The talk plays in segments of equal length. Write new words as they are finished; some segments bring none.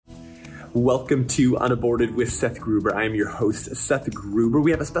Welcome to Unaborted with Seth Gruber. I am your host, Seth Gruber.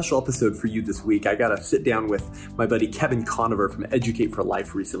 We have a special episode for you this week. I got to sit down with my buddy Kevin Conover from Educate for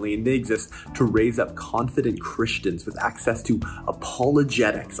Life recently, and they exist to raise up confident Christians with access to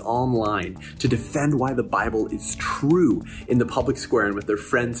apologetics online to defend why the Bible is true in the public square and with their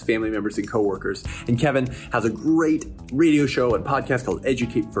friends, family members, and coworkers. And Kevin has a great radio show and podcast called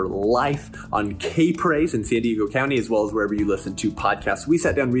Educate for Life on K-Praise in San Diego County, as well as wherever you listen to podcasts. We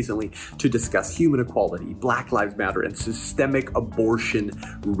sat down recently to discuss human equality, Black Lives Matter, and systemic abortion,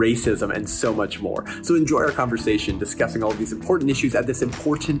 racism, and so much more. So enjoy our conversation discussing all of these important issues at this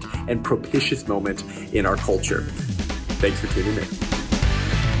important and propitious moment in our culture. Thanks for tuning in.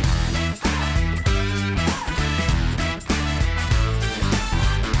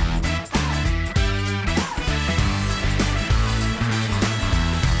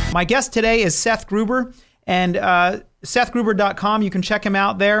 My guest today is Seth Gruber, and SethGruber.com. You can check him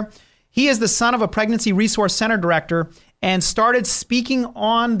out there. He is the son of a pregnancy resource center director and started speaking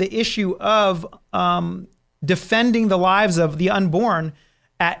on the issue of defending the lives of the unborn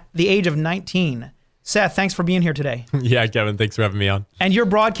at the age of 19. Seth, thanks for being here today. Yeah, Kevin, thanks for having me on. And you're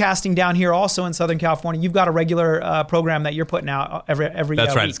broadcasting down here also in Southern California. You've got a regular program that you're putting out every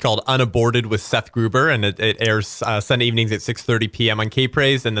That's right. week. It's called Unaborted with Seth Gruber, and it airs Sunday evenings at 6:30 p.m. on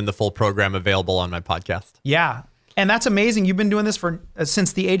K-Praise, and then the full program available on my podcast. Yeah. And that's amazing. You've been doing this for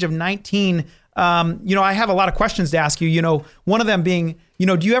since the age of 19. I have a lot of questions to ask you. One of them being,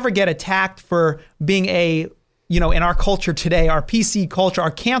 do you ever get attacked for being in our culture today, our PC culture,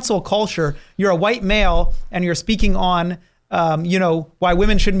 our cancel culture? You're a white male and you're speaking on, why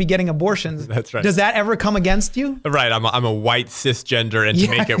women shouldn't be getting abortions. That's right. Does that ever come against you? Right. I'm a white cisgender, and to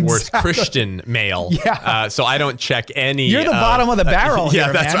make it worse, exactly. Christian male. Yeah. So I don't check any. You're the bottom of the barrel. Yeah,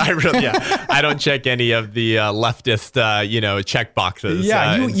 here, that's man. right. I don't check any of the leftist, check boxes.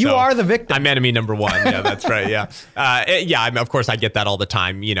 Yeah, you are the victim. I'm enemy number one. Yeah, that's right. Yeah. Of course, I get that all the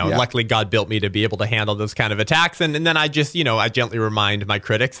time. Luckily, God built me to be able to handle those kind of attacks, and then I just, I gently remind my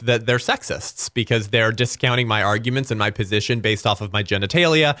critics that they're sexists because they're discounting my arguments and my position based off of my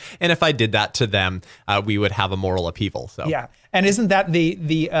genitalia, and if I did that to them, we would have a moral upheaval. So yeah, and isn't that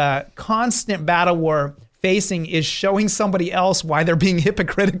the constant battle we're facing is showing somebody else why they're being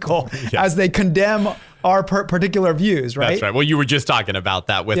hypocritical as they condemn our particular views, right? That's right. Well, you were just talking about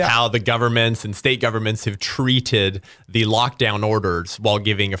that with how the governments and state governments have treated the lockdown orders while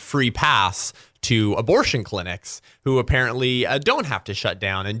giving a free pass to abortion clinics who apparently don't have to shut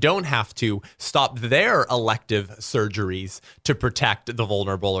down and don't have to stop their elective surgeries to protect the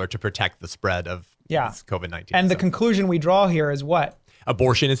vulnerable or to protect the spread of COVID-19. And the conclusion we draw here is what?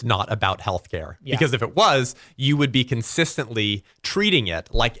 Abortion is not about healthcare. Because if it was, you would be consistently treating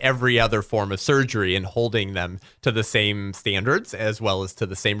it like every other form of surgery and holding them to the same standards as well as to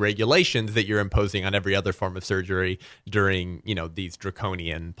the same regulations that you're imposing on every other form of surgery during, these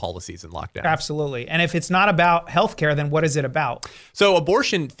draconian policies and lockdowns. Absolutely. And if it's not about healthcare, then what is it about? So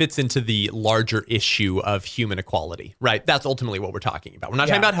abortion fits into the larger issue of human equality, right? That's ultimately what we're talking about. We're not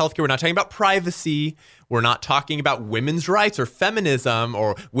talking about healthcare. We're not talking about privacy. We're not talking about women's rights or feminism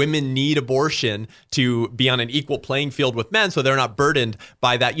or women need abortion to be on an equal playing field with men so they're not burdened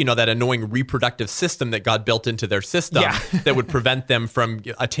by that, that annoying reproductive system that God built into their system that would prevent them from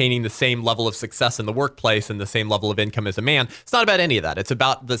attaining the same level of success in the workplace and the same level of income as a man. It's not about any of that. It's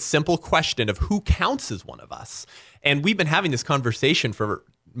about the simple question of who counts as one of us. And we've been having this conversation for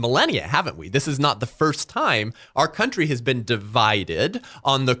millennia, haven't we? This is not the first time our country has been divided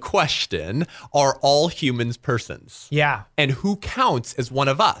on the question, are all humans persons? Yeah. And who counts as one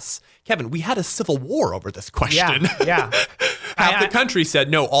of us? Kevin, we had a civil war over this question. Yeah. Half the country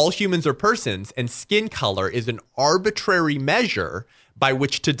said, no, all humans are persons, and skin color is an arbitrary measure by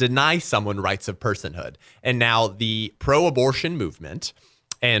which to deny someone rights of personhood. And now the pro-abortion movement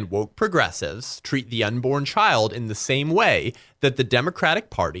and woke progressives treat the unborn child in the same way that the Democratic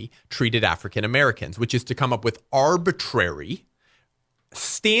Party treated African Americans, which is to come up with arbitrary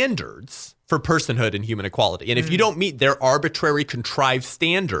standards for personhood and human equality. And if you don't meet their arbitrary contrived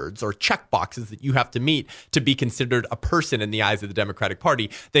standards or check boxes that you have to meet to be considered a person in the eyes of the Democratic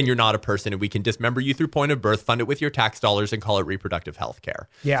Party, then you're not a person, and we can dismember you through point of birth, fund it with your tax dollars, and call it reproductive health care.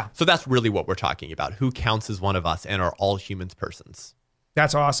 Yeah. So that's really what we're talking about. Who counts as one of us, and are all humans persons?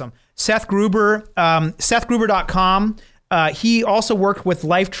 That's awesome. Seth Gruber, SethGruber.com. He also worked with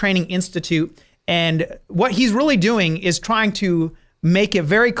Life Training Institute, and what he's really doing is trying to make it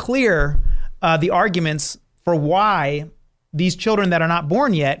very clear the arguments for why these children that are not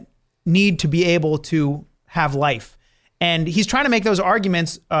born yet need to be able to have life. And he's trying to make those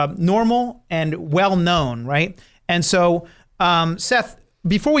arguments normal and well known, right? And so, Seth,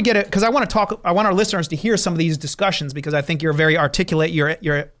 before we get it, because I want our listeners to hear some of these discussions, because I think you're very articulate.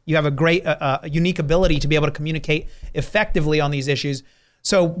 You have a great, unique ability to be able to communicate effectively on these issues.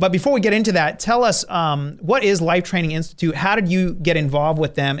 So, but before we get into that, tell us, what is Life Training Institute? How did you get involved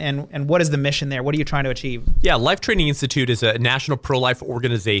with them, and what is the mission there? What are you trying to achieve? Yeah, Life Training Institute is a national pro-life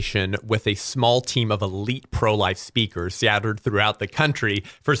organization with a small team of elite pro-life speakers scattered throughout the country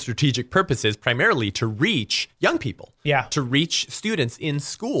for strategic purposes, primarily to reach young people. Yeah. To reach students in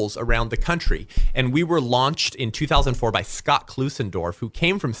schools around the country. And we were launched in 2004 by Scott Klusendorf, who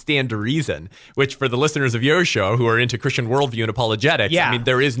came from Stand to Reason, which for the listeners of your show who are into Christian worldview and apologetics, I mean,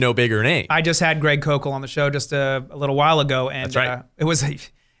 there is no bigger name. I just had Greg Kokel on the show just a little while ago, and That's right. It was an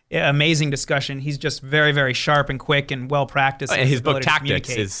amazing discussion. He's just very, very sharp and quick and well-practiced. And his book, Tactics,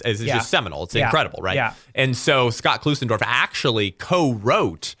 is just seminal. It's incredible, right? Yeah. And so Scott Klusendorf actually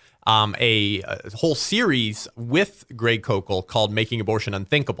co-wrote a whole series with Greg Kokel called Making Abortion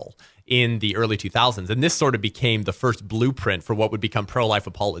Unthinkable in the early 2000s. And this sort of became the first blueprint for what would become pro-life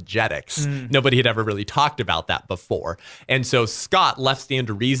apologetics. Nobody had ever really talked about that before. And so Scott left Stand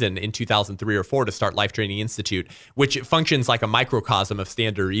to Reason in 2003 or 4 to start Life Training Institute, which functions like a microcosm of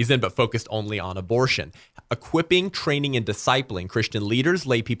Stand to Reason, but focused only on abortion. Equipping, training, and discipling Christian leaders,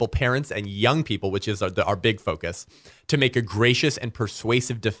 lay people, parents, and young people, which is our big focus, to make a gracious and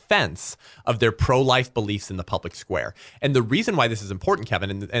persuasive defense of their pro-life beliefs in the public square. And the reason why this is important,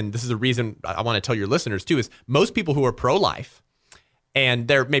 Kevin, and this is the reason I want to tell your listeners too, is most people who are pro-life, and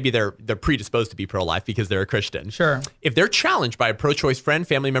they're predisposed to be pro-life because they're a Christian. Sure. If they're challenged by a pro-choice friend,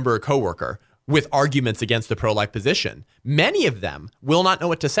 family member, or coworker with arguments against the pro-life position, many of them will not know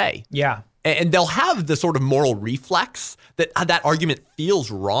what to say. Yeah. And they'll have the sort of moral reflex that that argument feels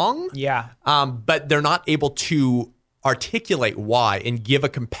wrong. Yeah. But they're not able to articulate why and give a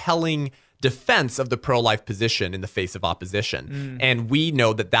compelling defense of the pro-life position in the face of opposition. And we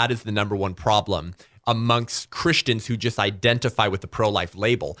know that that is the number one problem amongst Christians who just identify with the pro-life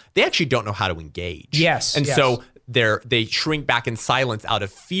label. They actually don't know how to engage. Yes. And so they shrink back in silence out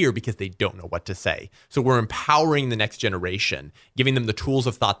of fear because they don't know what to say. So we're empowering the next generation, giving them the tools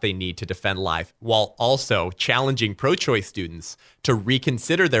of thought they need to defend life, while also challenging pro-choice students to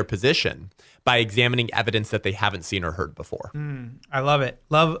reconsider their position by examining evidence that they haven't seen or heard before. I love it.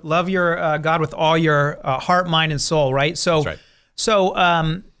 Love your God with all your heart, mind, and soul, right? So, That's right.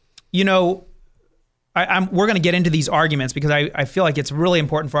 So, you know, we're going to get into these arguments because I feel like it's really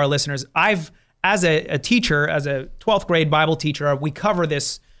important for our listeners. As a teacher, as a 12th grade Bible teacher, we cover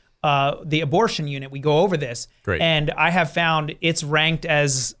this, the abortion unit. We go over this. Great. And I have found it's ranked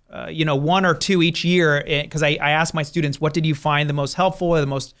as, 1 or 2 each year, because I ask my students, what did you find the most helpful or the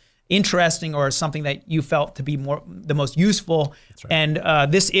most interesting, or something that you felt to be the most useful? That's right.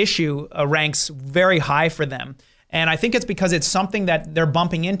 And this issue ranks very high for them. And I think it's because it's something that they're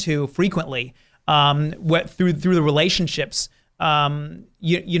bumping into frequently through the relationships.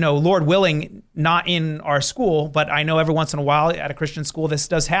 Lord willing, not in our school, but I know every once in a while at a Christian school this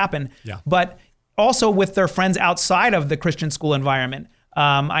does happen. Yeah. But also with their friends outside of the Christian school environment.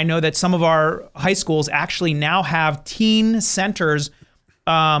 I know that some of our high schools actually now have teen centers.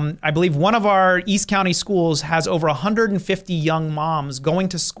 I believe one of our East County schools has over 150 young moms going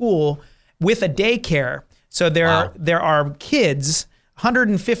to school with a daycare. So there are kids,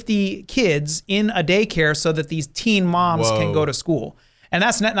 150 kids in a daycare so that these teen moms can go to school. And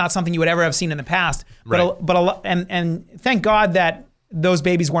that's not something you would ever have seen in the past. Right. And thank God that those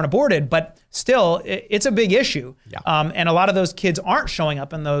babies weren't aborted, but still, it's a big issue. Yeah. And a lot of those kids aren't showing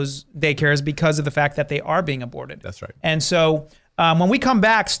up in those daycares because of the fact that they are being aborted. That's right. And so when we come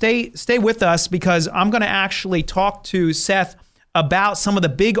back, stay with us, because I'm going to actually talk to Seth about some of the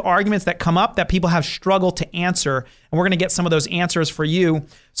big arguments that come up that people have struggled to answer. And we're going to get some of those answers for you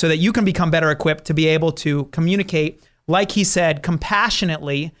so that you can become better equipped to be able to communicate, like he said,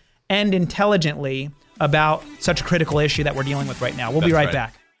 compassionately and intelligently about such a critical issue that we're dealing with right now. We'll be right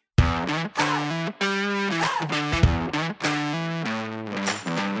back.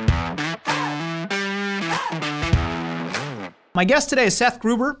 My guest today is Seth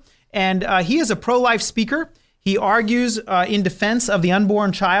Gruber, and he is a pro-life speaker. He argues in defense of the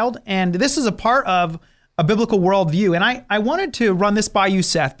unborn child, and this is a part of a biblical worldview. And I wanted to run this by you,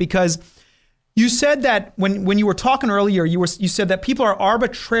 Seth, because you said that when you were talking earlier, you said that people are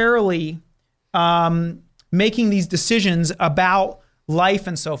arbitrarily making these decisions about life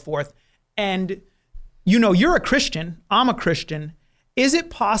and so forth. And you're a Christian, I'm a Christian. Is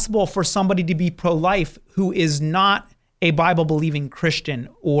it possible for somebody to be pro-life who is not a Bible-believing Christian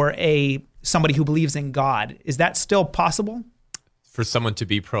or somebody who believes in God? Is that still possible? for someone to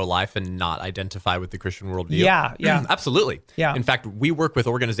be pro-life and not identify with the Christian worldview? Yeah. Absolutely. Yeah. In fact, we work with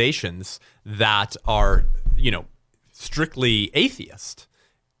organizations that are, strictly atheist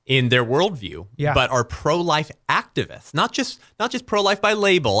in their worldview, but are pro-life activists. Not just pro-life by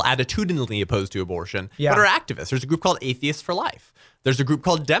label, attitudinally opposed to abortion, but are activists. There's a group called Atheists for Life. There's a group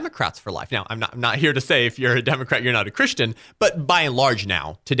called Democrats for Life. Now, I'm not here to say if you're a Democrat, you're not a Christian, but by and large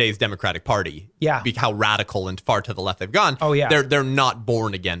now, today's Democratic Party, how radical and far to the left they've gone, they're not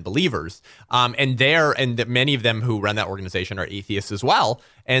born again believers. And many of them who run that organization are atheists as well.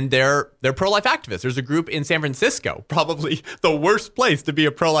 And they're pro-life activists. There's a group in San Francisco, probably the worst place to be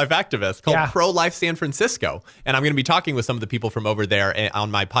a pro-life activist, called Pro-Life San Francisco. And I'm going to be talking with some of the people from over there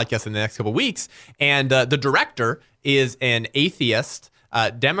on my podcast in the next couple of weeks. And the director is an atheist,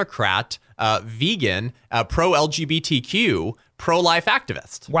 Democrat, vegan, pro-LGBTQ, pro-life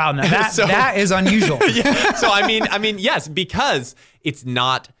activist. Wow, now that is unusual. So I mean, yes, because it's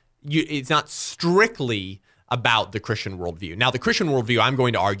not strictly about the Christian worldview. Now, the Christian worldview, I'm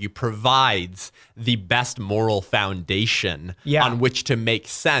going to argue, provides the best moral foundation on which to make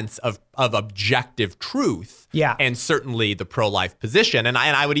sense of objective truth. And certainly the pro-life position. And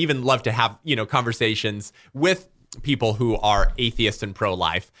I would even love to have, conversations with people who are atheists and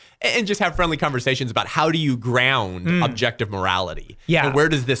pro-life and just have friendly conversations about how do you ground objective morality? And where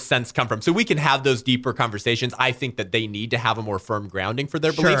does this sense come from? So we can have those deeper conversations. I think that they need to have a more firm grounding for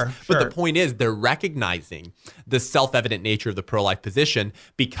their beliefs. But the point is they're recognizing the self-evident nature of the pro-life position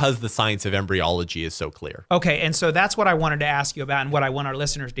because the science of embryology is so clear. Okay, and so that's what I wanted to ask you about, and what I want our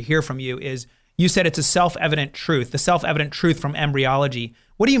listeners to hear from you is, you said it's a self-evident truth, the self-evident truth from embryology.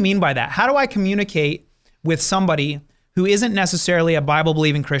 What do you mean by that? How do I communicate with somebody who isn't necessarily a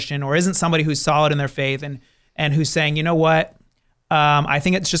Bible-believing Christian, or isn't somebody who's solid in their faith and who's saying, you know what, I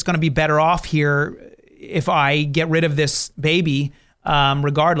think it's just going to be better off here if I get rid of this baby,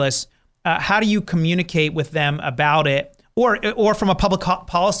 regardless. How do you communicate with them about it? Or from a public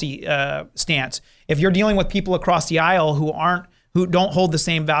policy stance, if you're dealing with people across the aisle who don't hold the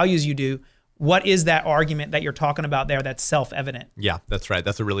same values you do, what is that argument that you're talking about there that's self-evident? Yeah, that's right.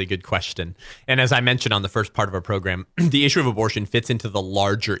 That's a really good question. And as I mentioned on the first part of our program, the issue of abortion fits into the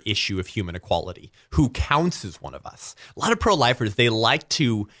larger issue of human equality. Who counts as one of us? A lot of pro-lifers, they like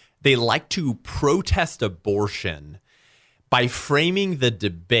to protest abortion by framing the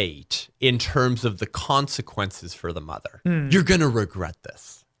debate in terms of the consequences for the mother. You're going to regret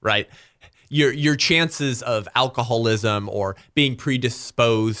this, right? Your chances of alcoholism or being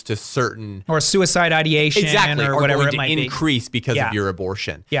predisposed to certain... Or suicide ideation or whatever it might be. Increase because of your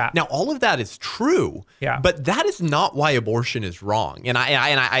abortion. Now, all of that is true, but that is not why abortion is wrong. And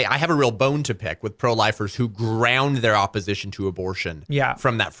I have a real bone to pick with pro-lifers who ground their opposition to abortion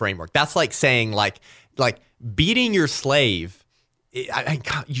from that framework. That's like saying, like beating your slave,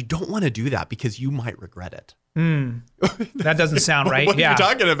 you don't want to do that because you might regret it. That doesn't sound right. What are you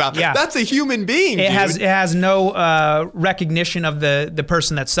talking about? That's a human being. It has no recognition of the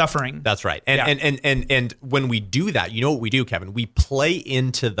person that's suffering. That's right. And when we do that, you know what we do, Kevin? We play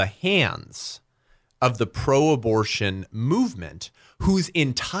into the hands of the pro-abortion movement, whose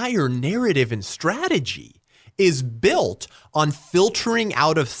entire narrative and strategy is built on filtering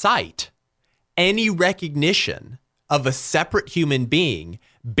out of sight any recognition of a separate human being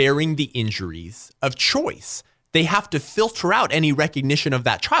bearing the injuries of choice. They have to filter out any recognition of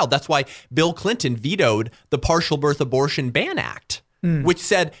that child. That's why Bill Clinton vetoed the Partial Birth Abortion Ban Act, which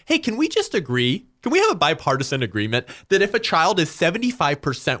said, hey, can we just agree? Can we have a bipartisan agreement that if a child is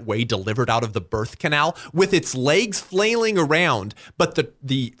 75% way delivered out of the birth canal with its legs flailing around, but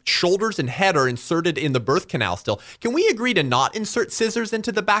the shoulders and head are inserted in the birth canal still, can we agree to not insert scissors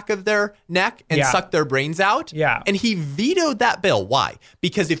into the back of their neck and suck their brains out? And he vetoed that bill. Why?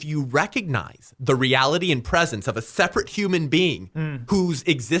 Because if you recognize the reality and presence of a separate human being whose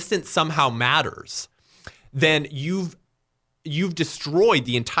existence somehow matters, then you've destroyed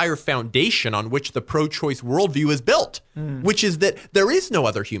the entire foundation on which the pro-choice worldview is built, which is that there is no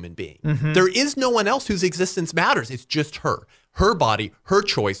other human being. There is no one else whose existence matters. It's just her body, her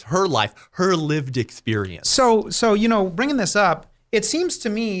choice, her life, her lived experience. So bringing this up, it seems to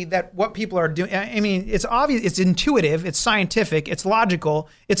me that what people are doing, I mean, it's obvious, it's intuitive, it's scientific, it's logical,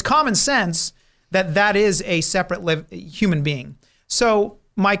 it's common sense that is a separate human being. So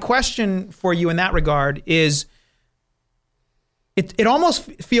my question for you in that regard is, it almost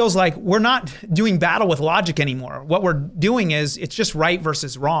feels like we're not doing battle with logic anymore. What we're doing is it's just right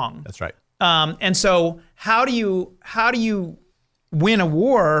versus wrong. That's right. And so how do you win a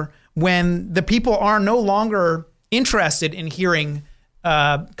war when the people are no longer interested in hearing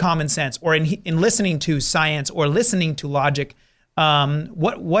common sense or in listening to science or listening to logic?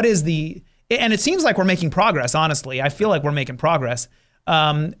 What is the, and it seems like we're making progress, honestly. I feel like we're making progress.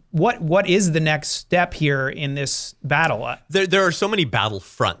 What is the next step here in this battle? There are so many battle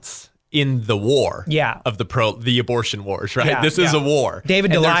fronts in the war of the abortion wars, right? This is a war.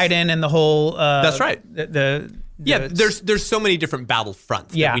 David Daleiden and the whole that's right. There's so many different battle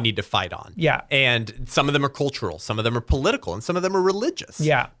fronts that we need to fight on. And some of them are cultural, some of them are political, and some of them are religious.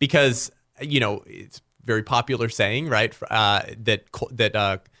 Because it's very popular saying, right,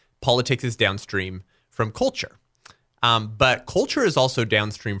 that politics is downstream from culture. But culture is also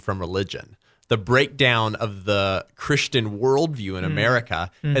downstream from religion. The breakdown of the Christian worldview in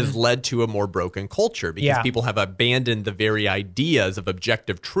America has led to a more broken culture because people have abandoned the very ideas of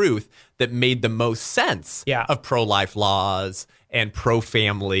objective truth that made the most sense of pro-life laws and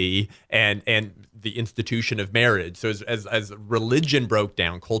pro-family and the institution of marriage. So as religion broke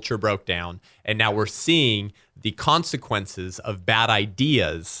down, culture broke down, and now we're seeing the consequences of bad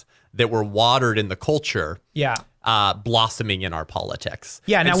ideas that were watered in the culture blossoming in our politics.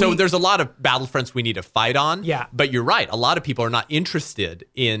 So there's a lot of battlefronts we need to fight on. But you're right. A lot of people are not interested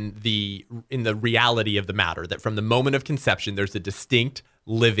in the reality of the matter, that from the moment of conception, there's a distinct,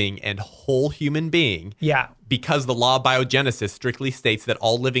 living, and whole human being. Because the law of biogenesis strictly states that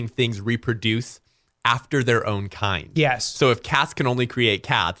all living things reproduce after their own kind. So if cats can only create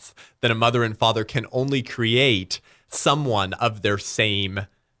cats, then a mother and father can only create someone of their same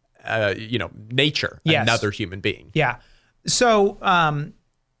nature, another human being. So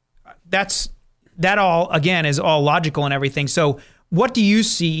that all, again, is all logical and everything. So what do you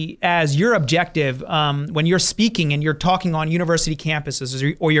see as your objective when you're speaking and you're talking on university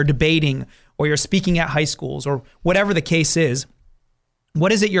campuses or you're debating or you're speaking at high schools or whatever the case is?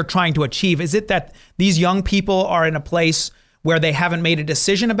 What is it you're trying to achieve? Is it that these young people are in a place where they haven't made a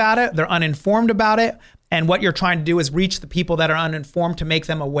decision about it, they're uninformed about it, and what you're trying to do is reach the people that are uninformed to make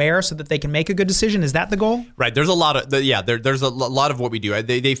them aware so that they can make a good decision? Is that the goal? Right. There's a lot of there's a lot of what we do.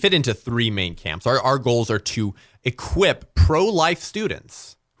 They fit into three main camps. Our goals are to equip pro-life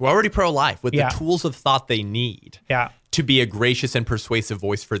students who are already pro-life with the tools of thought they need to be a gracious and persuasive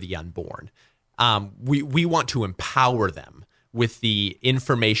voice for the unborn. We want to empower them with the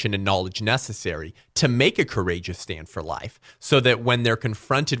information and knowledge necessary to make a courageous stand for life so that when they're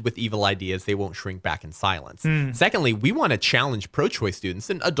confronted with evil ideas, they won't shrink back in silence. Secondly, we want to challenge pro-choice students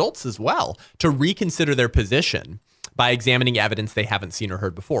and adults as well to reconsider their position by examining evidence they haven't seen or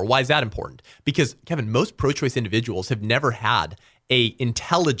heard before. Why is that important? Because, Kevin, most pro-choice individuals have never had a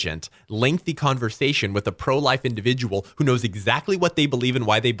intelligent, lengthy conversation with a pro-life individual who knows exactly what they believe and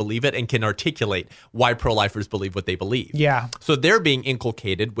why they believe it and can articulate why pro-lifers believe what they believe. So they're being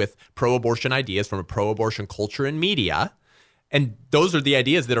inculcated with pro-abortion ideas from a pro-abortion culture and media. And those are the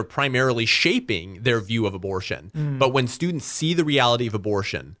ideas that are primarily shaping their view of abortion. But when students see the reality of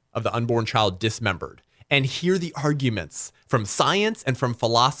abortion, of the unborn child dismembered, and hear the arguments from science and from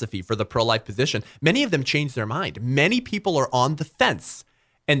philosophy for the pro-life position, many of them change their mind. Many people are on the fence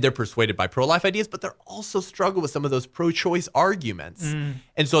and they're persuaded by pro-life ideas, but they're also struggle with some of those pro-choice arguments.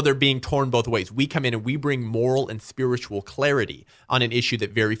 And so they're being torn both ways. We come in and we bring moral and spiritual clarity on an issue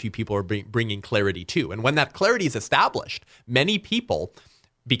that very few people are bringing clarity to. And when that clarity is established, many people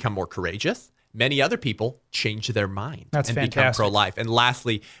become more courageous. Many other people change their mind and become pro-life. And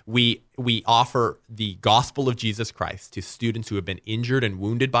lastly, we offer the gospel of Jesus Christ to students who have been injured and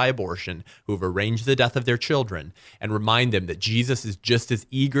wounded by abortion, who have arranged the death of their children, and remind them that Jesus is just as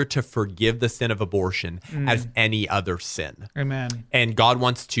eager to forgive the sin of abortion as any other sin. Amen. And God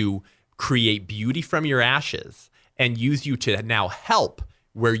wants to create beauty from your ashes and use you to now help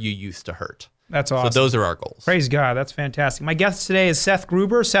where you used to hurt. That's awesome. So those are our goals. Praise God. That's fantastic. My guest today is Seth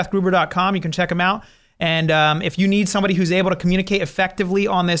Gruber, sethgruber.com. You can check him out. And if you need somebody who's able to communicate effectively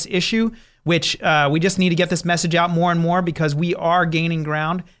on this issue, which we just need to get this message out more and more because we are gaining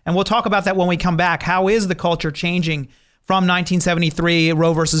ground. And we'll talk about that when we come back. How is the culture changing from 1973,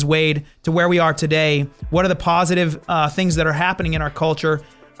 Roe versus Wade, to where we are today? What are the positive things that are happening in our culture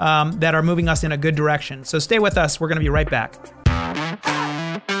that are moving us in a good direction? So stay with us. We're going to be right back.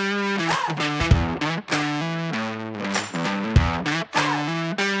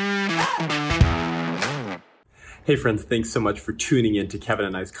 Hey friends, thanks so much for tuning in to Kevin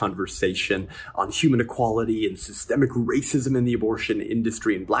and I's conversation on human equality and systemic racism in the abortion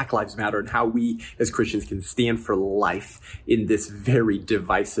industry and Black Lives Matter and how we as Christians can stand for life in this very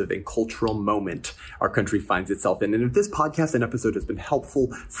divisive and cultural moment our country finds itself in. And if this podcast and episode has been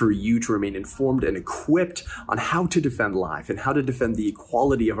helpful for you to remain informed and equipped on how to defend life and how to defend the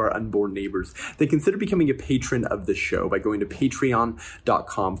equality of our unborn neighbors, then consider becoming a patron of the show by going to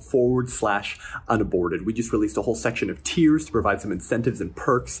patreon.com/unaborted. We just released a whole section of tiers to provide some incentives and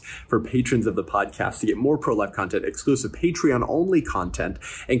perks for patrons of the podcast to get more pro-life content, exclusive Patreon-only content,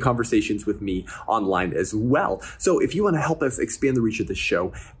 and conversations with me online as well. So if you want to help us expand the reach of the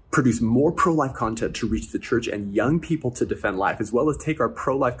show, produce more pro-life content to reach the church and young people to defend life, as well as take our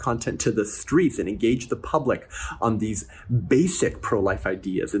pro-life content to the streets and engage the public on these basic pro-life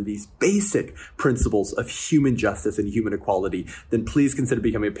ideas and these basic principles of human justice and human equality, then please consider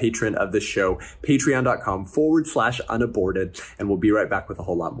becoming a patron of the show, patreon.com/unaborted, and we'll be right back with a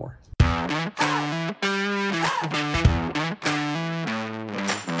whole lot more.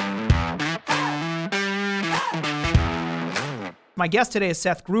 My guest today is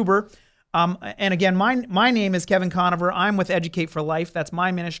Seth Gruber. And again, my name is Kevin Conover. I'm with Educate for Life. That's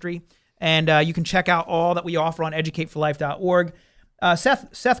my ministry. And you can check out all that we offer on educateforlife.org.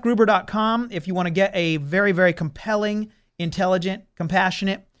 SethGruber.com if you want to get a very, very compelling, intelligent,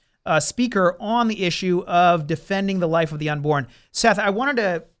 compassionate speaker on the issue of defending the life of the unborn. Seth, I wanted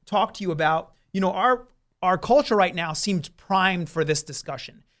to talk to you about, our culture right now seems primed for this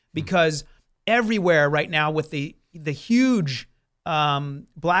discussion because everywhere right now with the huge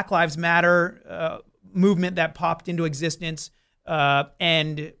Black Lives Matter movement that popped into existence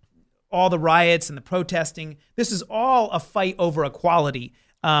and all the riots and the protesting. This is all a fight over equality,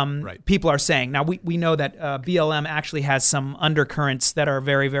 right. People are saying. Now, we know that BLM actually has some undercurrents that are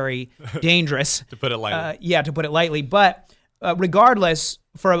very, very dangerous. To put it lightly. To put it lightly. But regardless,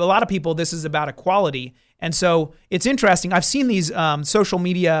 for a lot of people, this is about equality. And so it's interesting. I've seen these social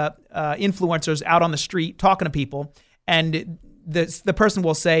media influencers out on the street talking to people, and the person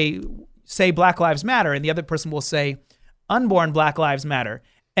will say Black Lives Matter, and the other person will say unborn Black Lives Matter.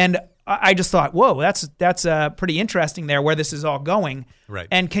 And I just thought, whoa, that's pretty interesting there where this is all going. Right.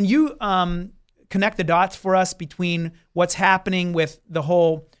 And can you connect the dots for us between what's happening with the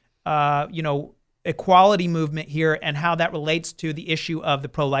whole equality movement here and how that relates to the issue of the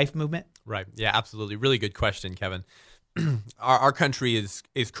pro-life movement? Right. Yeah, absolutely. Really good question, Kevin. Our country is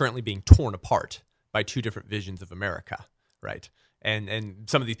currently being torn apart by two different visions of America, right? And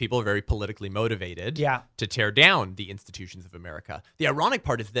some of these people are very politically motivated to tear down the institutions of America. The ironic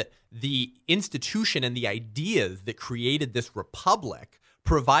part is that the institution and the ideas that created this republic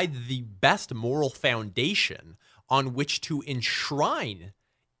provide the best moral foundation on which to enshrine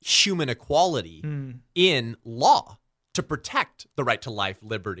human equality in law to protect the right to life,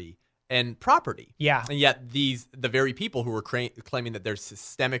 liberty, and property. Yeah. And yet the very people who are claiming that there's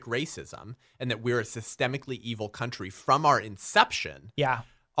systemic racism and that we're a systemically evil country from our inception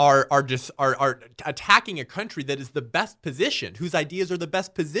are attacking a country that is the best positioned, whose ideas are the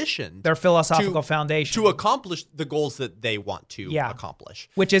best positioned. Their philosophical foundation. To accomplish the goals that they want to accomplish.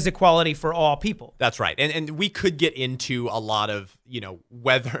 Which is equality for all people. That's right. And we could get into a lot of,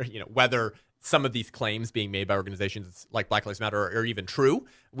 whether some of these claims being made by organizations like Black Lives Matter are even true.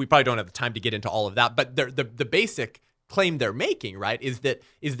 We probably don't have the time to get into all of that, but the basic claim they're making, right, is that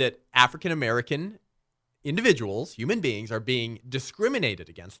African American individuals, human beings, are being discriminated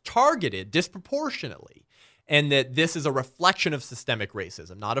against, targeted disproportionately, and that this is a reflection of systemic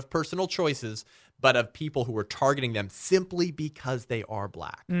racism, not of personal choices, but of people who are targeting them simply because they are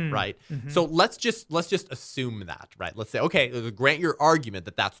Black, right? Mm-hmm. So let's just assume that, right? Let's say, okay, grant your argument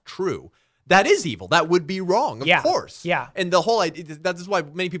that that's true. That is evil. That would be wrong, of course. Yeah. And the whole idea, that is why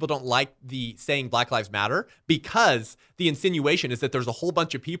many people don't like the saying Black Lives Matter, because the insinuation is that there's a whole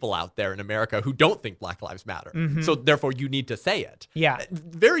bunch of people out there in America who don't think Black Lives Matter. Mm-hmm. So therefore you need to say it. Yeah.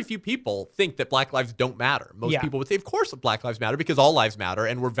 Very few people think that Black lives don't matter. Most people would say, of course Black lives matter because all lives matter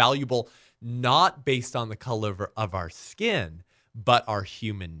and we're valuable not based on the color of our skin, but our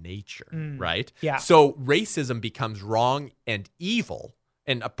human nature, right? Yeah. So racism becomes wrong and evil,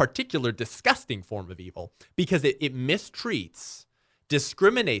 and a particular disgusting form of evil, because it mistreats,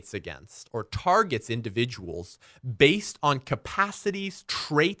 discriminates against, or targets individuals based on capacities,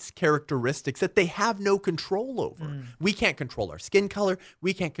 traits, characteristics that they have no control over. We can't control our skin color.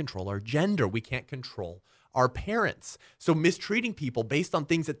 We can't control our gender. We can't control our parents. So mistreating people based on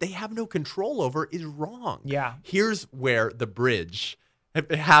things that they have no control over is wrong. Yeah. Here's where the bridge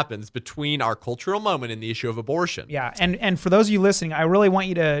happens between our cultural moment and the issue of abortion. Yeah, and for those of you listening, I really want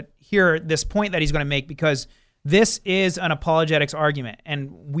you to hear this point that he's going to make, because this is an apologetics argument,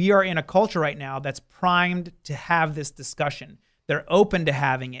 and we are in a culture right now that's primed to have this discussion. They're open to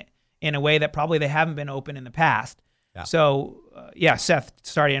having it in a way that probably they haven't been open in the past. Yeah. So, Seth,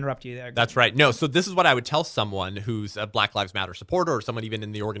 sorry to interrupt you there. That's right. No, so this is what I would tell someone who's a Black Lives Matter supporter, or someone even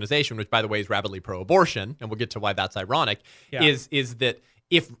in the organization, which, by the way, is rabidly pro-abortion, and we'll get to why that's ironic, is that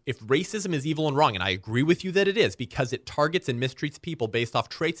if racism is evil and wrong, and I agree with you that it is, because it targets and mistreats people based off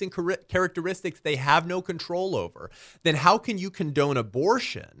traits and characteristics they have no control over, then how can you condone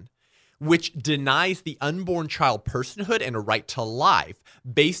abortion, which denies the unborn child personhood and a right to life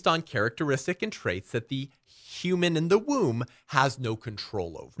based on characteristic and traits that the human in the womb has no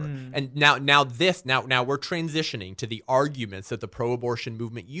control over? And now we're transitioning to the arguments that the pro-abortion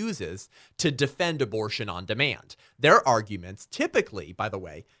movement uses to defend abortion on demand. Their arguments typically, by the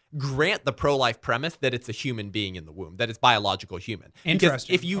way, grant the pro-life premise that it's a human being in the womb, that it's biological human.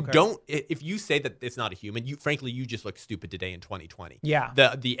 Interesting. Because if you say that it's not a human, you just look stupid today in 2020. Yeah.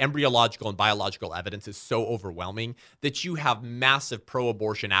 The embryological and biological evidence is so overwhelming that you have massive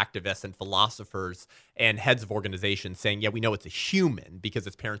pro-abortion activists and philosophers and heads of organizations saying, yeah, we know it's a human because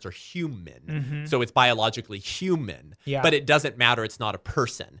its parents are human. So it's biologically human. Yeah. But it doesn't matter. It's not a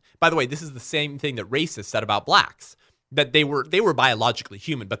person. By the way, this is the same thing that racists said about blacks, that they were biologically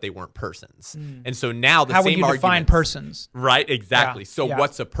human, but they weren't persons. And so now the How same would you define persons? Right, exactly. Yeah, So yeah.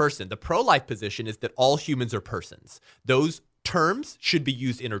 what's a person? The pro-life position is that all humans are persons. Those terms should be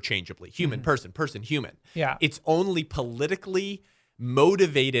used interchangeably. Human, person, human. Yeah. It's only politically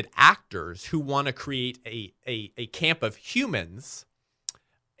motivated actors who want to create a camp of humans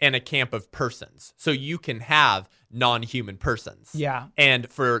and a camp of persons. So you can have non-human persons. Yeah. And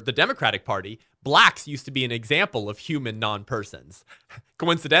for the Democratic Party, blacks used to be an example of human non-persons.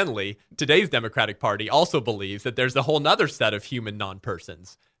 Coincidentally, today's Democratic Party also believes that there's a whole nother set of human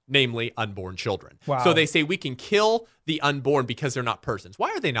non-persons, namely unborn children. Wow. So they say we can kill the unborn because they're not persons. Why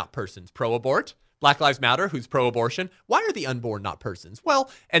are they not persons? Pro-abort? Black Lives Matter, who's pro-abortion. Why are the unborn not persons?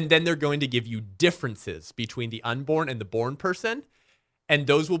 Well, and then they're going to give you differences between the unborn and the born person, and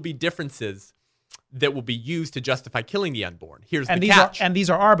those will be differences that will be used to justify killing the unborn. Here's the catch. These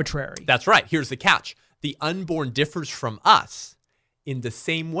are arbitrary. That's right. Here's the catch. The unborn differs from us in the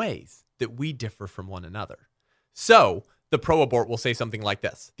same ways that we differ from one another. So the pro-abort will say something like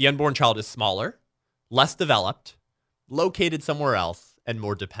this. The unborn child is smaller, less developed, located somewhere else, and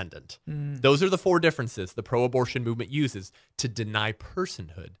more dependent. Those are the four differences the pro-abortion movement uses to deny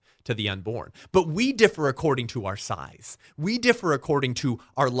personhood to the unborn. But we differ according to our size. We differ according to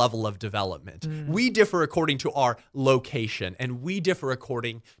our level of development. We differ according to our location, and we differ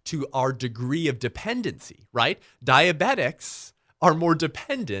according to our degree of dependency, right? Diabetics are more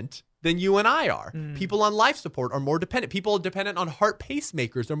dependent than you and I are. People on life support are more dependent. People dependent on heart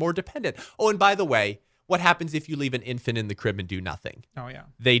pacemakers are more dependent. Oh, and by the way, what happens if you leave an infant in the crib and do nothing? Oh, yeah.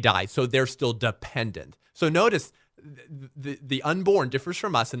 They die. So they're still dependent. So notice the unborn differs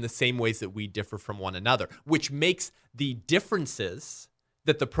from us in the same ways that we differ from one another, which makes the differences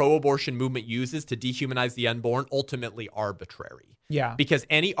that the pro-abortion movement uses to dehumanize the unborn ultimately arbitrary. Yeah. Because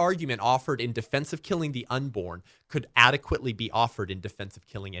any argument offered in defense of killing the unborn could adequately be offered in defense of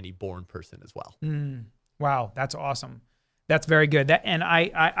killing any born person as well. Wow, that's awesome. That's very good.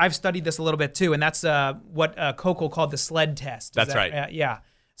 I've studied this a little bit too, and that's what Kokol called the SLED test. That's right. Yeah.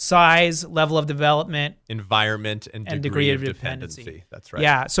 Size, level of development, environment, and degree of dependency. That's right.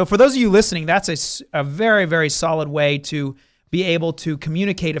 Yeah. So for those of you listening, that's a very, very solid way to be able to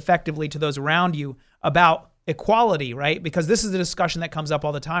communicate effectively to those around you about equality, right? Because this is a discussion that comes up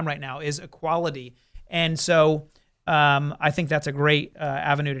all the time right now, is equality. And so I think that's a great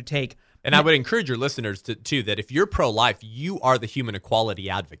avenue to take. And I would encourage your listeners too, that if you're pro-life, you are the human equality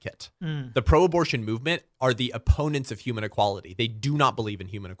advocate. The pro-abortion movement are the opponents of human equality. They do not believe in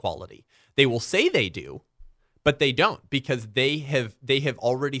human equality. They will say they do, but they don't, because they have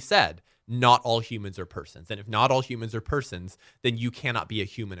already said not all humans are persons. And if not all humans are persons, then you cannot be a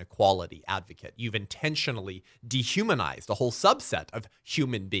human equality advocate. You've intentionally dehumanized a whole subset of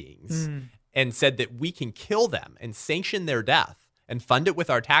human beings and said that we can kill them and sanction their death and fund it with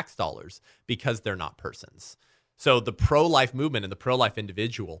our tax dollars because they're not persons. So the pro-life movement and the pro-life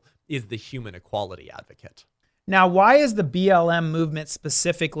individual is the human equality advocate. Now, why is the BLM movement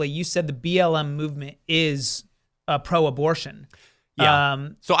specifically, you said the BLM movement is pro-abortion. Yeah.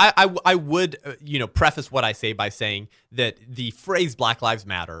 So I would preface what I say by saying that the phrase Black Lives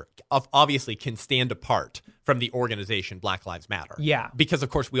Matter obviously can stand apart from the organization Black Lives Matter. Yeah. Because, of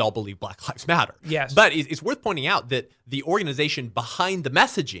course, we all believe Black Lives Matter. Yes. But it's worth pointing out that the organization behind the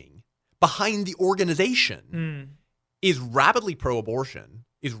messaging, behind the organization, is rabidly pro-abortion,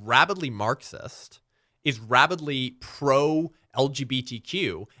 is rabidly Marxist, is rabidly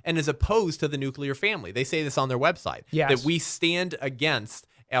pro-LGBTQ, and is opposed to the nuclear family. They say this on their website, yes, that we stand against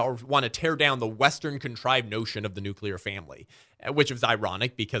or want to tear down the Western contrived notion of the nuclear family, which is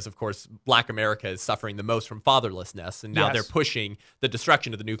ironic because, of course, Black America is suffering the most from fatherlessness. And now they're pushing the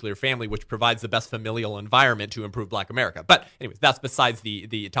destruction of the nuclear family, which provides the best familial environment to improve Black America. But anyways, that's besides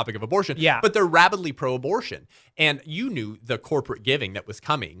the topic of abortion. Yeah. But they're rabidly pro-abortion. And you knew the corporate giving that was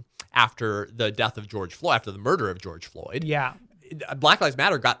coming after the death of George Floyd, after the murder of George Floyd. Yeah. Black Lives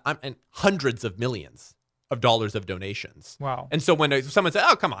Matter got hundreds of millions of dollars of donations. Wow. And so when someone said,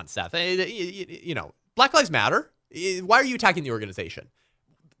 oh, come on, Seth, Black Lives Matter, why are you attacking the organization?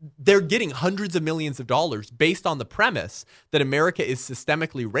 They're getting hundreds of millions of dollars based on the premise that America is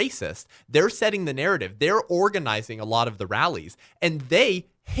systemically racist. They're setting the narrative. They're organizing a lot of the rallies, and they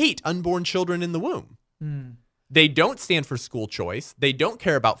hate unborn children in the womb. They don't stand for school choice. They don't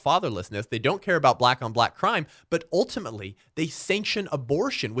care about fatherlessness. They don't care about black on black crime. But ultimately, they sanction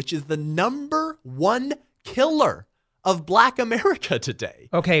abortion, which is the number one killer of Black America today.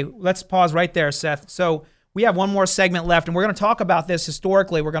 Okay, let's pause right there, Seth. So we have one more segment left, and we're going to talk about this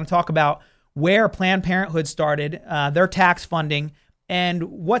historically. We're going to talk about where Planned Parenthood started, their tax funding, and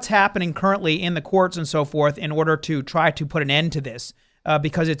what's happening currently in the courts and so forth in order to try to put an end to this,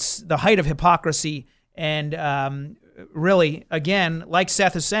 because it's the height of hypocrisy. And really, again, like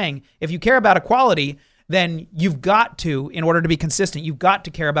Seth is saying, if you care about equality, then you've got to, in order to be consistent, you've got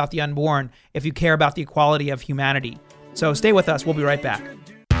to care about the unborn if you care about the equality of humanity. So stay with us. We'll be right back.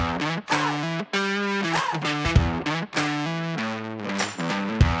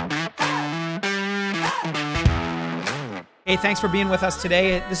 Hey, thanks for being with us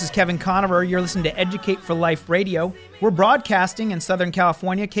today. This is Kevin Conover. You're listening to Educate for Life Radio. We're broadcasting in Southern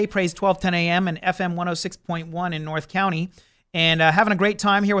California, K-Praise 1210 AM and FM 106.1 in North County, and having a great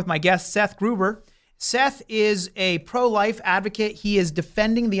time here with my guest, Seth Gruber. Seth is a pro-life advocate. He is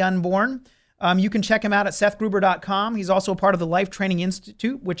defending the unborn. You can check him out at sethgruber.com. He's also a part of the Life Training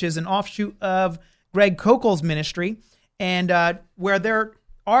Institute, which is an offshoot of Greg Koukl's ministry, and where they're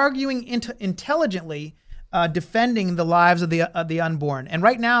arguing intelligently, defending the lives of the unborn. And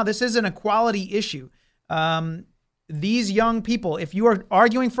right now, this is an equality issue. These young people, if you are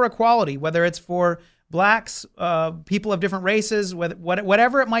arguing for equality, whether it's for blacks, people of different races,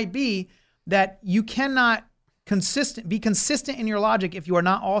 whatever it might be, that you cannot be consistent in your logic if you are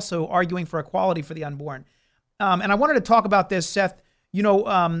not also arguing for equality for the unborn. And I wanted to talk about this, Seth.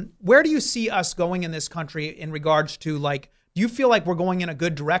 Where do you see us going in this country in regards to, like, do you feel like we're going in a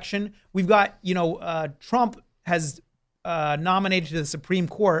good direction? We've got, Trump has nominated to the Supreme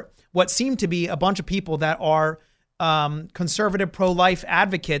Court what seem to be a bunch of people that are conservative pro-life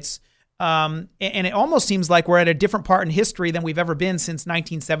advocates. And it almost seems like we're at a different part in history than we've ever been since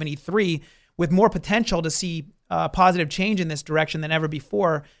 1973, with more potential to see positive change in this direction than ever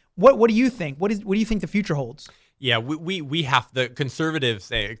before. What do you think? What do you think the future holds? Yeah, we have, the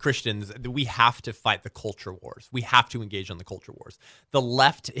conservatives, Christians, we have to fight the culture wars. We have to engage on the culture wars. The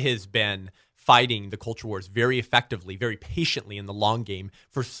left has been fighting the culture wars very effectively, very patiently in the long game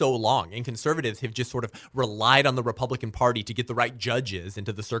for so long. And conservatives have just sort of relied on the Republican Party to get the right judges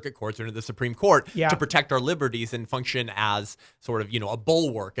into the circuit courts or into the Supreme Court to protect our liberties and function as sort of, a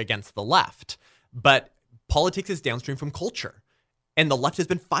bulwark against the left. But politics is downstream from culture. And the left has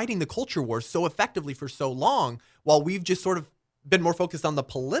been fighting the culture wars so effectively for so long, while we've just sort of been more focused on the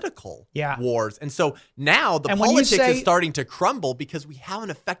political wars. And so now the politics is starting to crumble because we haven't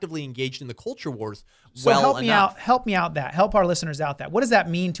effectively engaged in the culture wars well enough. Help me out that. Help our listeners out that. What does that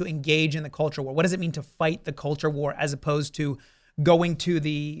mean to engage in the culture war? What does it mean to fight the culture war as opposed to going to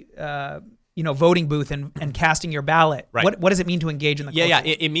the voting booth and casting your ballot? Right. What does it mean to engage in the culture war?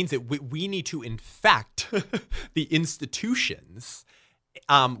 It means that we need to infect the institutions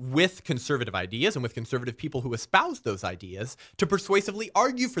with conservative ideas and with conservative people who espouse those ideas to persuasively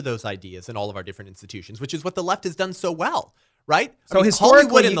argue for those ideas in all of our different institutions, which is what the left has done so well, right? So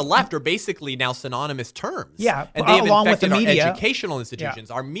Hollywood and the left are basically now synonymous terms. Yeah, and they have along infected with the media. Our educational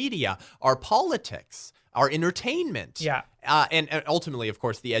institutions, our media, our politics, our entertainment. Yeah. And ultimately, of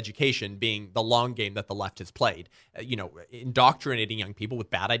course, the education being the long game that the left has played, indoctrinating young people with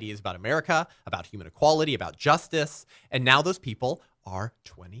bad ideas about America, about human equality, about justice. And now those people are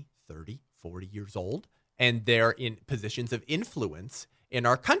 20, 30, 40 years old, and they're in positions of influence in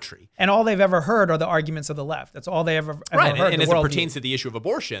our country. And all they've ever heard are the arguments of the left. That's all they ever right. heard. And as it pertains to the issue of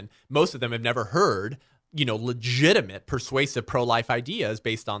abortion, most of them have never heard legitimate, persuasive pro-life ideas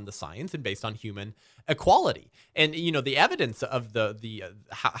based on the science and based on human equality. And, the evidence of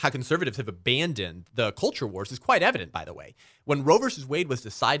how conservatives have abandoned the culture wars is quite evident, by the way. When Roe versus Wade was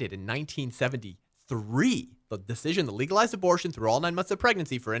decided in 1973, 1983, the decision that legalized abortion through all 9 months of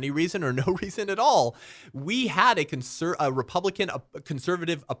pregnancy for any reason or no reason at all, we had a Republican, a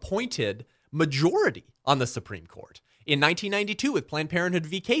conservative appointed majority on the Supreme Court. In 1992 with Planned Parenthood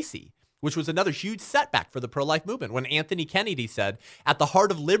v. Casey, which was another huge setback for the pro-life movement, when Anthony Kennedy said, at the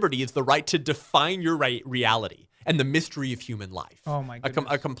heart of liberty is the right to define your reality and the mystery of human life. Oh my goodness.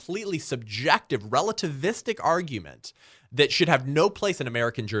 A completely subjective, relativistic argument that should have no place in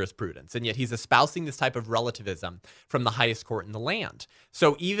American jurisprudence. And yet he's espousing this type of relativism from the highest court in the land.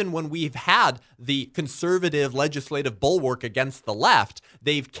 So even when we've had the conservative legislative bulwark against the left,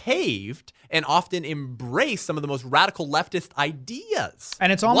 they've caved and often embraced some of the most radical leftist ideas.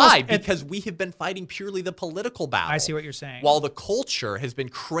 And it's almost... Why? Because we have been fighting purely the political battle. I see what you're saying. While the culture has been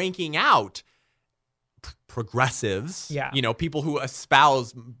cranking out progressives, people who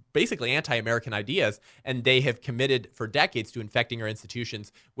espouse basically anti-American ideas, and they have committed for decades to infecting our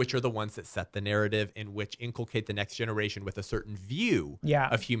institutions, which are the ones that set the narrative and which inculcate the next generation with a certain view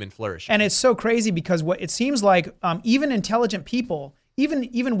of human flourishing. And it's so crazy because what it seems like even intelligent people,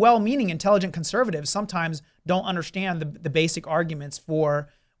 even well-meaning intelligent conservatives sometimes don't understand the basic arguments for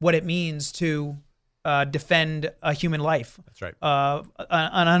what it means to defend a human life. That's right.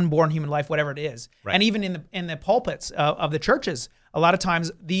 An unborn human life, whatever it is. Right. And even in the pulpits of the churches, a lot of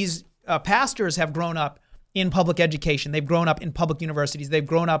times these pastors have grown up in public education. They've grown up in public universities. They've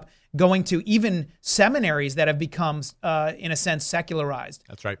grown up going to even seminaries that have become, in a sense, secularized.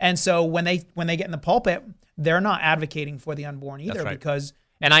 That's right. And so when they get in the pulpit, they're not advocating for the unborn either. That's right. Because...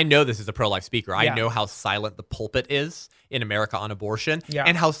 And I know this is a pro-life speaker. I know how silent the pulpit is in America on abortion,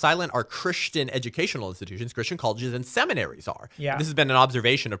 and how silent our Christian educational institutions, Christian colleges and seminaries are. Yeah. This has been an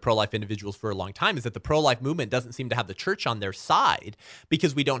observation of pro-life individuals for a long time, is that the pro-life movement doesn't seem to have the church on their side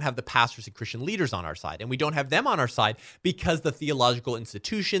because we don't have the pastors and Christian leaders on our side. And we don't have them on our side because the theological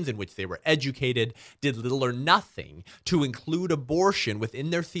institutions in which they were educated did little or nothing to include abortion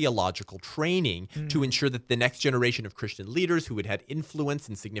within their theological training to ensure that the next generation of Christian leaders who had had influence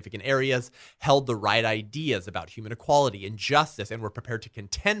in significant areas held the right ideas about human equality and justice and were prepared to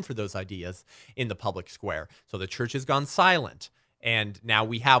contend for those ideas in the public square. So the church has gone silent. And now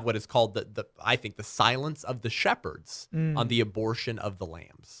we have what is called I think the silence of the shepherds on the abortion of the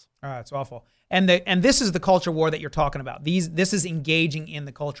lambs. It's awful. And this is the culture war that you're talking about. This is engaging in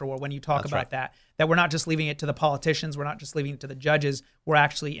the culture war when you talk about that we're not just leaving it to the politicians, we're not just leaving it to the judges, we're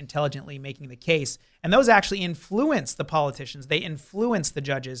actually intelligently making the case. And those actually influence the politicians. They influence the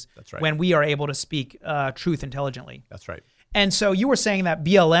judges when we are able to speak truth intelligently. That's right. And so you were saying that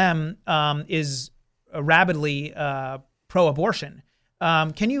BLM is rabidly pro-abortion.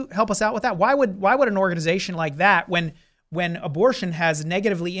 Can you help us out with that? Why would an organization like that, when abortion has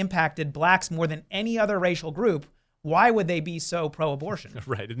negatively impacted blacks more than any other racial group, why would they be so pro-abortion?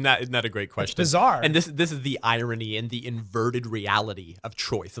 Right. Isn't that a great question? It's bizarre. And this is the irony and the inverted reality of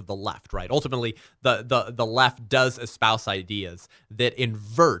choice of the left, right? Ultimately, the left does espouse ideas that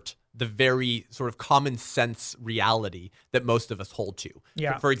invert the very sort of common sense reality that most of us hold to.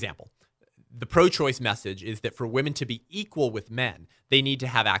 Yeah. For example, the pro-choice message is that for women to be equal with men, they need to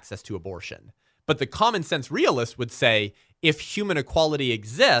have access to abortion. But the common sense realist would say, if human equality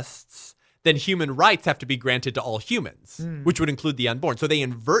exists, then human rights have to be granted to all humans, which would include the unborn. So they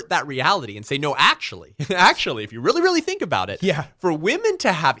invert that reality and say, no, actually, if you really, really think about it, for women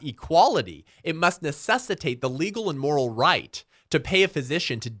to have equality, it must necessitate the legal and moral right to pay a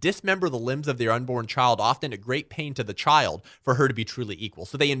physician to dismember the limbs of their unborn child, often at great pain to the child, for her to be truly equal.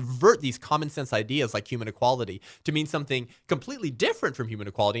 So they invert these common sense ideas like human equality to mean something completely different from human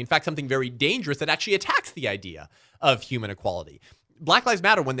equality. In fact, something very dangerous that actually attacks the idea of human equality. Black Lives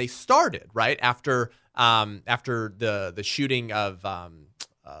Matter, when they started, right, after the shooting of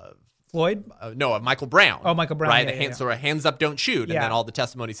Floyd? Of Michael Brown. Oh, Michael Brown. Right? Sort of hands up, don't shoot. And then all the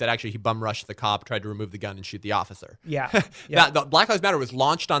testimony said actually he bum rushed the cop, tried to remove the gun and shoot the officer. The Black Lives Matter was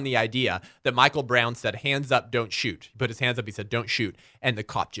launched on the idea that Michael Brown said, hands up, don't shoot. He put his hands up, he said, don't shoot. And the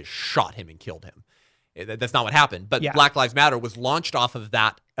cop just shot him and killed him. That's not what happened. But Black Lives Matter was launched off of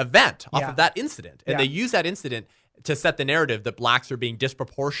that event, off of that incident. And they used that incident to set the narrative that blacks are being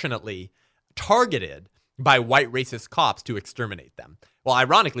disproportionately targeted by white racist cops to exterminate them. Well,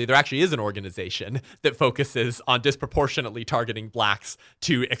 ironically, there actually is an organization that focuses on disproportionately targeting blacks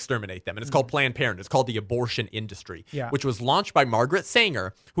to exterminate them. And it's called Planned Parenthood. It's called the abortion industry, which was launched by Margaret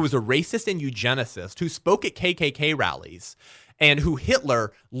Sanger, who was a racist and eugenicist who spoke at KKK rallies and who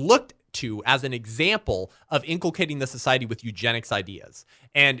Hitler looked to as an example of inculcating the society with eugenics ideas.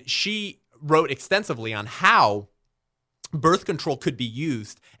 And she wrote extensively on how birth control could be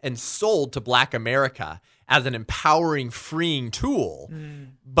used and sold to Black America as an empowering, freeing tool.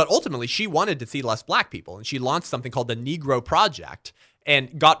 But ultimately, she wanted to see less Black people, and she launched something called the Negro Project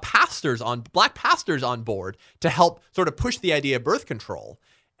and got Black pastors on board to help sort of push the idea of birth control.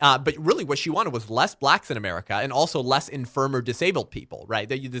 But really what she wanted was less Blacks in America and also less infirm or disabled people, right?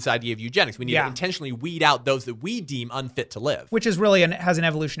 This idea of eugenics. We need to intentionally weed out those that we deem unfit to live. Which is really has an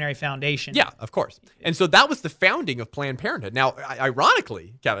evolutionary foundation. Yeah, of course. And so that was the founding of Planned Parenthood. Now,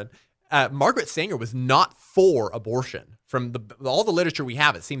 ironically, Kevin, Margaret Sanger was not for abortion. From all the literature we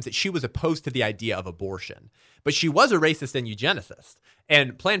have, it seems that she was opposed to the idea of abortion. But she was a racist and eugenicist.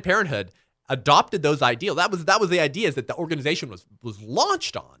 And Planned Parenthood adopted those ideals. That was the ideas that the organization was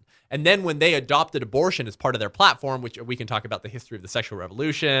launched on. And then when they adopted abortion as part of their platform, which we can talk about the history of the sexual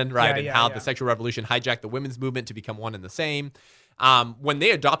revolution, right? The sexual revolution hijacked the women's movement to become one and the same. When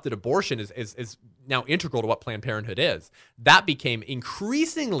they adopted abortion is now integral to what Planned Parenthood is, that became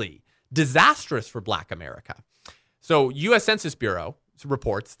increasingly disastrous for Black America. So U.S. Census Bureau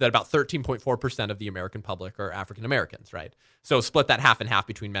reports that about 13.4% of the American public are African Americans, right? So split that half and half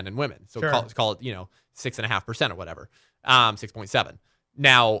between men and women. So call it 6.5% or whatever, 6.7.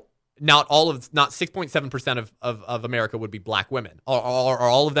 Now, not 6.7% of America would be Black women. Are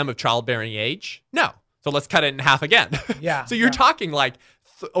all of them of childbearing age? No. So let's cut it in half again. Yeah. So you're talking like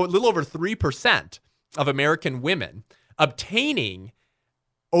a little over 3% of American women obtaining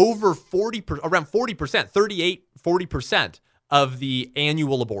over around 40%, 40% of the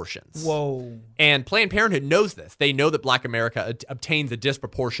annual abortions. Whoa. And Planned Parenthood knows this. They know that Black America obtains a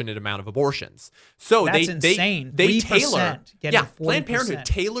disproportionate amount of abortions. So that's insane. They tailor. Yeah, Planned Parenthood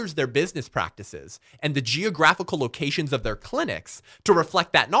tailors their business practices and the geographical locations of their clinics to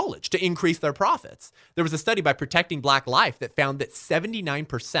reflect that knowledge, to increase their profits. There was a study by Protecting Black Life that found that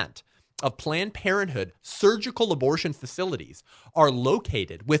 79% of Planned Parenthood surgical abortion facilities are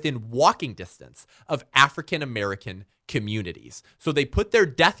located within walking distance of African American communities. So they put their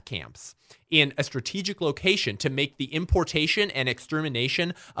death camps in a strategic location to make the importation and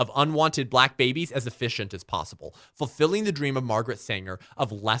extermination of unwanted Black babies as efficient as possible, fulfilling the dream of Margaret Sanger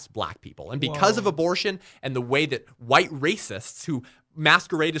of less Black people. And because of abortion and the way that white racists who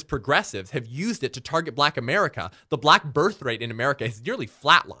masquerade as progressives have used it to target Black America, the Black birth rate in America has nearly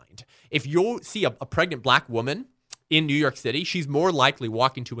flatlined. If you see a pregnant Black woman in New York City, she's more likely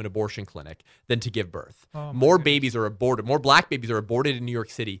walking to an abortion clinic than to give birth. More babies are aborted. More Black babies are aborted in New York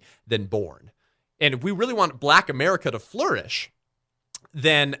City than born. And if we really want Black America to flourish,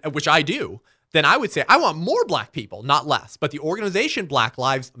 then, which I do, then I would say I want more Black people, not less. But the organization Black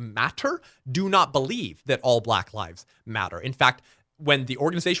Lives Matter do not believe that all Black lives matter. In fact, when the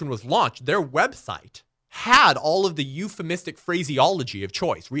organization was launched, their website had all of the euphemistic phraseology of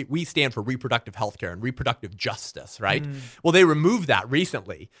choice. We stand for reproductive health care and reproductive justice, right? Well, they removed that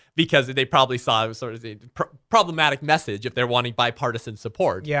recently because they probably saw it was sort of a problematic message if they're wanting bipartisan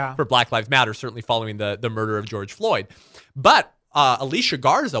support for Black Lives Matter, certainly following the murder of George Floyd. But Alicia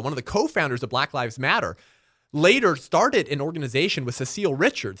Garza, one of the co-founders of Black Lives Matter, later started an organization with Cecile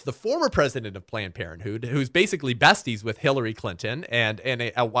Richards, the former president of Planned Parenthood, who's basically besties with Hillary Clinton and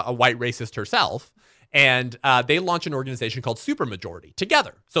a white racist herself. And they launched an organization called Supermajority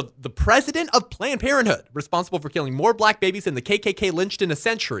together. So the president of Planned Parenthood, responsible for killing more Black babies than the KKK lynched in a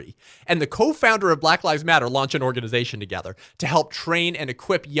century, and the co-founder of Black Lives Matter launched an organization together to help train and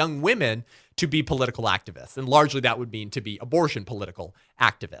equip young women to be political activists. And largely that would mean to be abortion political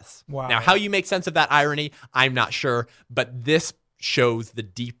activists. Wow. Now, how you make sense of that irony, I'm not sure. But this shows the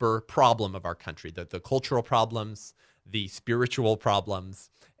deeper problem of our country, the cultural problems, the spiritual problems,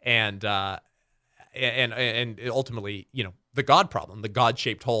 and ultimately, the God problem, the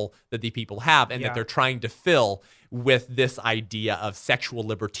God-shaped hole that the people have, and that they're trying to fill with this idea of sexual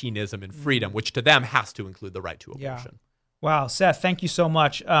libertinism and freedom, which to them has to include the right to abortion. Wow, Seth, thank you so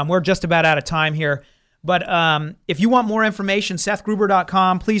much. We're just about out of time here, but if you want more information,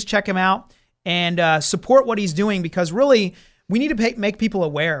 SethGruber.com, please check him out and support what he's doing, because really we need to make people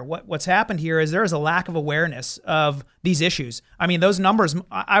aware. What's happened here is there is a lack of awareness of these issues. I mean, those numbers,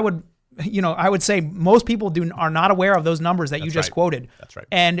 I would say most people are not aware of those numbers that you just quoted. That's right.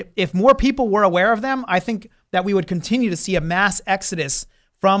 And if more people were aware of them, I think that we would continue to see a mass exodus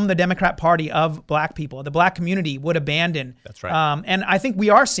from the Democrat Party of Black people. The Black community would abandon. That's right. And I think we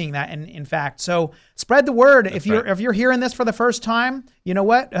are seeing that in fact. So spread the word. If you're hearing this for the first time, you know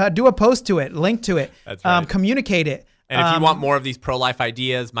what? Do a post to it, link to it, That's right. Communicate it. And if you want more of these pro-life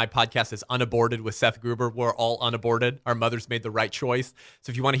ideas, my podcast is Unaborted with Seth Gruber. We're all unaborted. Our mothers made the right choice. So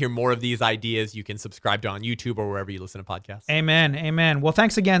if you want to hear more of these ideas, you can subscribe to on YouTube or wherever you listen to podcasts. Amen. Amen. Well,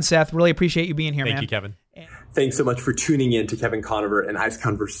 thanks again, Seth. Really appreciate you being here, man. Thank you, Kevin. Thanks so much for tuning in to Kevin Conover and I's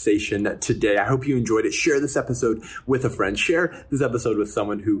conversation today. I hope you enjoyed it. Share this episode with a friend. Share this episode with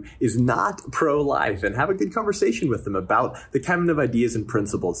someone who is not pro-life and have a good conversation with them about the kind of ideas and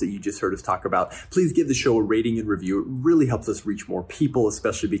principles that you just heard us talk about. Please give the show a rating and review. It really helps us reach more people,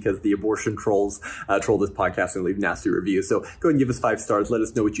 especially because the abortion trolls troll this podcast and leave nasty reviews. So go ahead and give us 5 stars. Let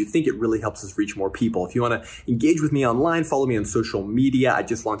us know what you think. It really helps us reach more people. If you want to engage with me online, follow me on social media. I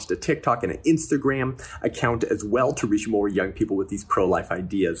just launched a TikTok and an Instagram account as well to reach more young people with these pro-life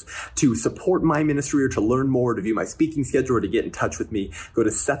ideas. To support my ministry or to learn more, to view my speaking schedule, or to get in touch with me, go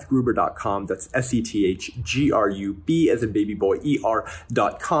to SethGruber.com. That's SETHGRUB as in baby boy,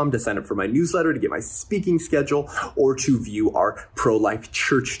 ER.com to sign up for my newsletter, to get my speaking schedule, or to view our pro-life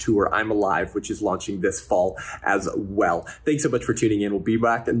church tour, I'm Alive, which is launching this fall as well. Thanks so much for tuning in. We'll be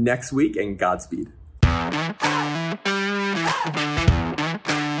back next week, and Godspeed.